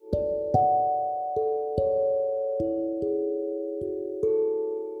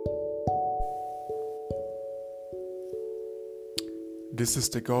This is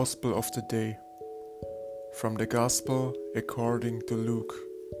the Gospel of the day. From the Gospel according to Luke.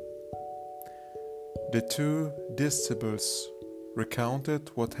 The two disciples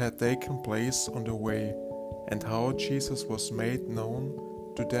recounted what had taken place on the way and how Jesus was made known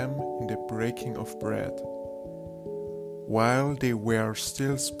to them in the breaking of bread. While they were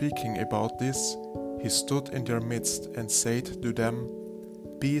still speaking about this, he stood in their midst and said to them,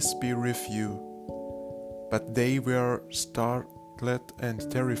 "Peace be with you." But they were startled and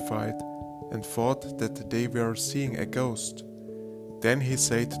terrified, and thought that they were seeing a ghost. Then he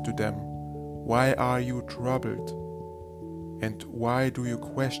said to them, "Why are you troubled? And why do your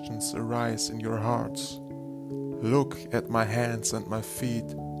questions arise in your hearts? Look at my hands and my feet,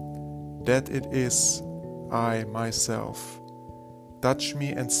 that it is I myself. Touch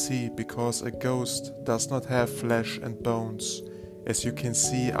me and see, because a ghost does not have flesh and bones, as you can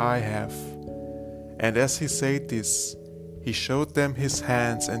see I have." And as he said this, he showed them his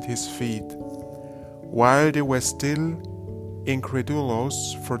hands and his feet. While they were still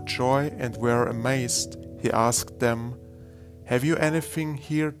incredulous for joy and were amazed, he asked them, "Have you anything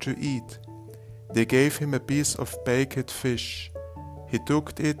here to eat?" They gave him a piece of baked fish. He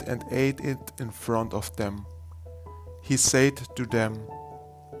took it and ate it in front of them. He said to them,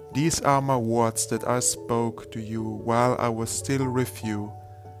 "These are my words that I spoke to you while I was still with you,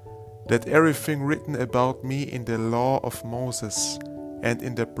 that everything written about me in the law of Moses and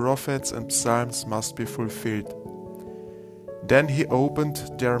in the prophets and psalms must be fulfilled." Then he opened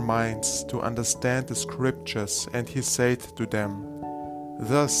their minds to understand the scriptures, and he said to them,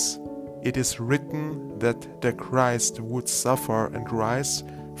 "Thus it is written that the Christ would suffer and rise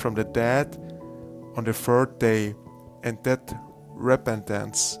from the dead on the third day, and that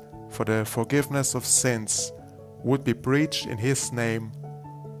repentance for the forgiveness of sins would be preached in his name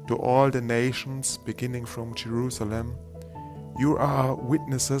to all the nations, beginning from Jerusalem. You are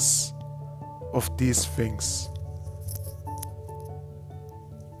witnesses of these things."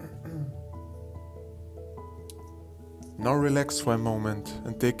 Now relax for a moment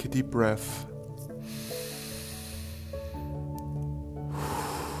and take a deep breath.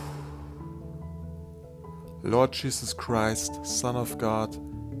 Lord Jesus Christ, Son of God,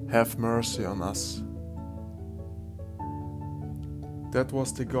 have mercy on us. That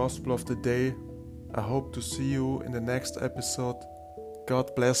was the Gospel of the day. I hope to see you in the next episode.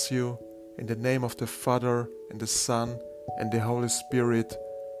 God bless you. In the name of the Father, and the Son, and the Holy Spirit.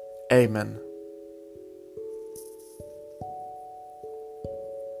 Amen.